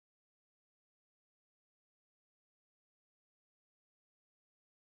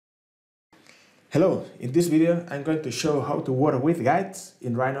Hello, in this video I'm going to show how to work with guides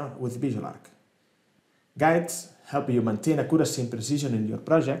in Rhino with VisualARQ. Guides help you maintain accuracy and precision in your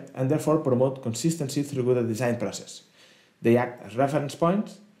project and therefore promote consistency through the design process. They act as reference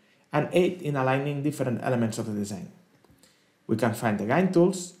points and aid in aligning different elements of the design. We can find the guide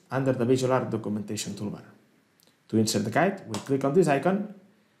tools under the VisualARQ documentation toolbar. To insert the guide, we click on this icon,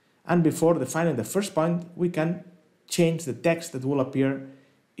 and before defining the first point, we can change the text that will appear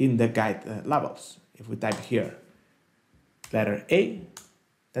in the guide labels. If we type here letter A,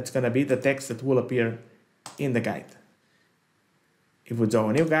 that's going to be the text that will appear in the guide. If we draw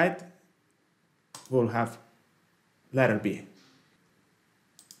a new guide, we'll have letter B.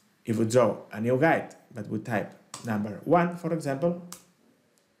 If we draw a new guide, but we type number 1, for example,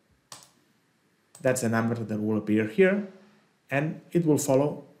 that's the number that will appear here, and it will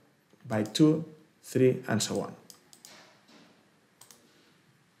follow by 2, 3, and so on.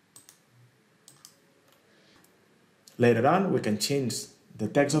 Later on, we can change the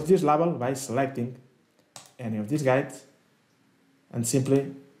text of this label by selecting any of these guides and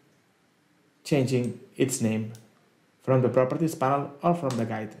simply changing its name from the Properties panel or from the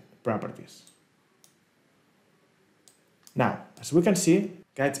Guide Properties. Now, as we can see,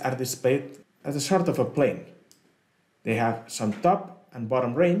 guides are displayed as a sort of a plane. They have some top and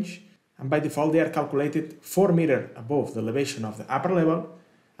bottom range, and by default they are calculated 4 meters above the elevation of the upper level,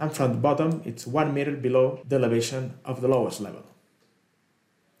 and from the bottom it's 1 meter below the elevation of the lowest level.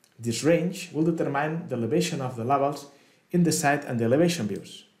 This range will determine the elevation of the levels in the side and the elevation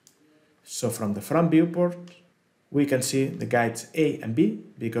views. So from the front viewport, we can see the guides A and B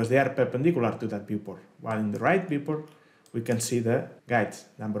because they are perpendicular to that viewport, while in the right viewport we can see the guides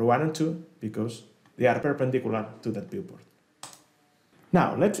number 1 and 2 because they are perpendicular to that viewport.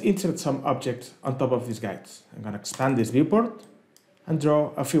 Now let's insert some objects on top of these guides. I'm going to expand this viewport and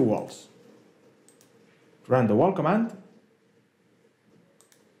draw a few walls. Run the wall command,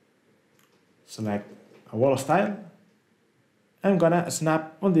 select a wall style. I'm gonna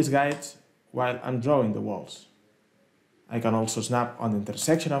snap on these guides while I'm drawing the walls. I can also snap on the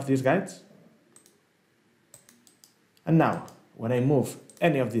intersection of these guides. And now, when I move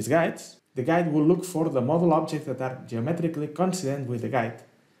any of these guides, the guide will look for the model objects that are geometrically coincident with the guide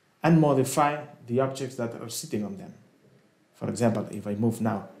and modify the objects that are sitting on them. For example, if I move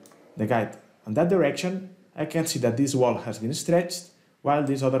now the guide on that direction, I can see that this wall has been stretched while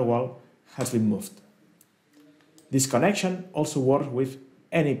this other wall has been moved. This connection also works with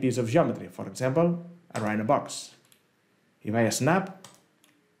any piece of geometry, for example, a Rhino box. If I snap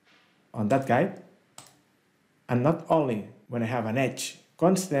on that guide, and not only when I have an edge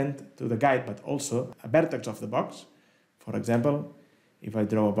constant to the guide, but also a vertex of the box, for example, if I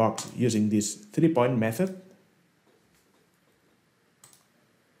draw a box using this 3-point method,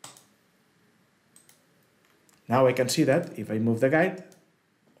 now I can see that if I move the guide,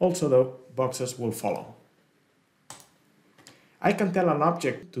 also the boxes will follow. I can tell an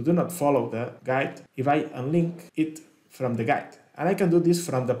object to do not follow the guide if I unlink it from the guide, and I can do this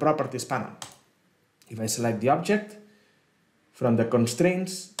from the Properties panel. If I select the object, from the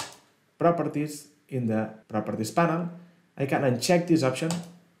Constraints Properties in the Properties panel, I can uncheck this option.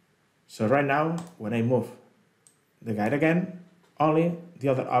 So right now, when I move the guide again, only the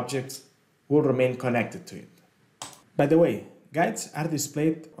other objects will remain connected to it. By the way, guides are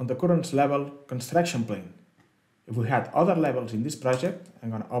displayed on the current level construction plane. If we had other levels in this project, I'm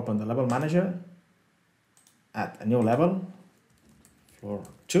going to open the level manager, add a new level, floor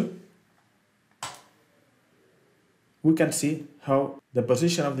 2. We can see how the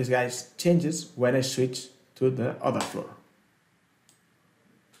position of these guides changes when I switch to the other floor.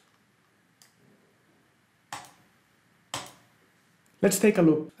 Let's take a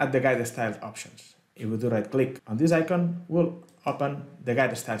look at the guide styles options. If we do right click on this icon, we'll open the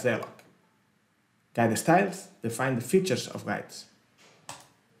guide styles dialog. Guide styles define the features of guides.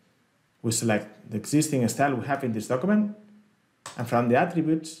 We select the existing style we have in this document, and from the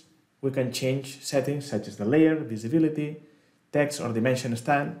attributes, we can change settings such as the layer, visibility, text or dimension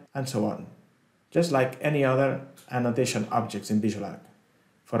style, and so on, just like any other annotation objects in VisualARQ.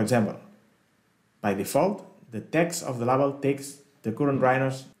 For example, by default, the text of the label takes the current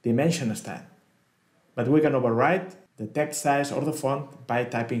Rhino's dimension style, but we can override the text size or the font by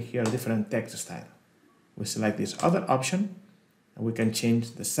typing here a different text style. We select this other option, and we can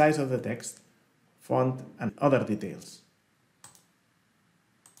change the size of the text, font, and other details.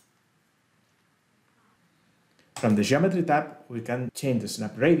 From the Geometry tab, we can change the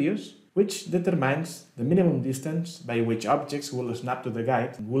snap radius, which determines the minimum distance by which objects will snap to the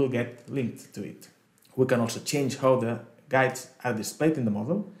guide and will get linked to it. We can also change how the guides are displayed in the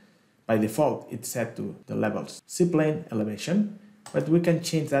model by default it's set to the level's C-plane elevation, but we can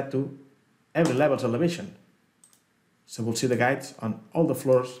change that to every level's elevation. So we'll see the guides on all the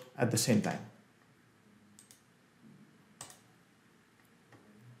floors at the same time.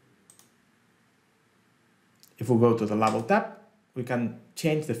 If we go to the level tab, we can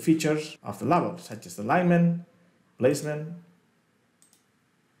change the features of the level, such as alignment, placement,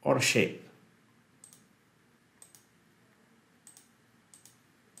 or shape.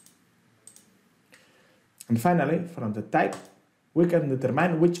 And finally, from the type, we can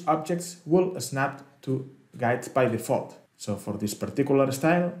determine which objects will snap to guides by default. So for this particular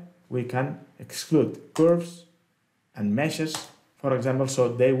style, we can exclude curves and meshes, for example, so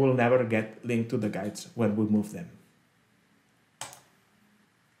they will never get linked to the guides when we move them.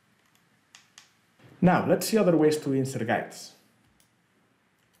 Now, let's see other ways to insert guides.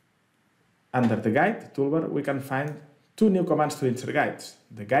 Under the Guide toolbar, we can find two new commands to insert guides,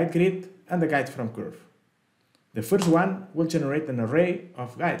 the Guide Grid and the Guide from Curve. The first one will generate an array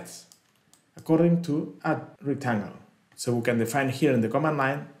of guides according to a rectangle. So we can define here in the command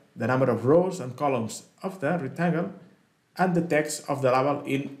line the number of rows and columns of the rectangle and the text of the level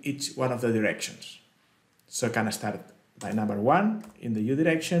in each one of the directions. So I can start by number 1 in the U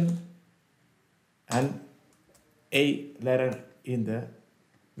direction and a letter in the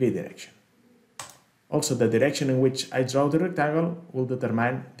V direction. Also, the direction in which I draw the rectangle will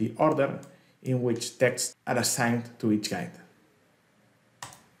determine the order in which texts are assigned to each guide.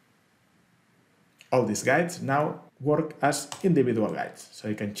 All these guides now work as individual guides, so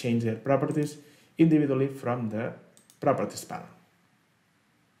you can change their properties individually from the Properties panel.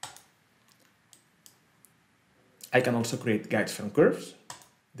 I can also create guides from curves.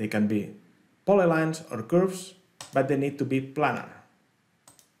 They can be polylines or curves, but they need to be planar.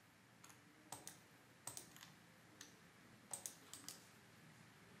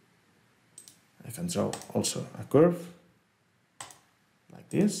 I can draw also a curve like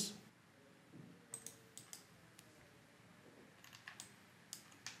this.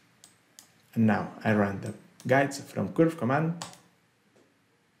 And now I run the Guides from Curve command,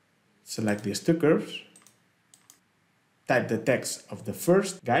 select these two curves, type the text of the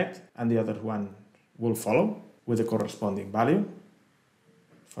first guide and the other one will follow with the corresponding value,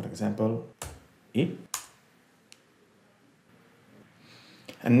 for example, E.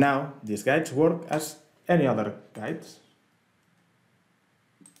 And now these guides work as any other guides.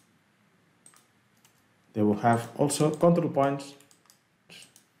 They will have also control points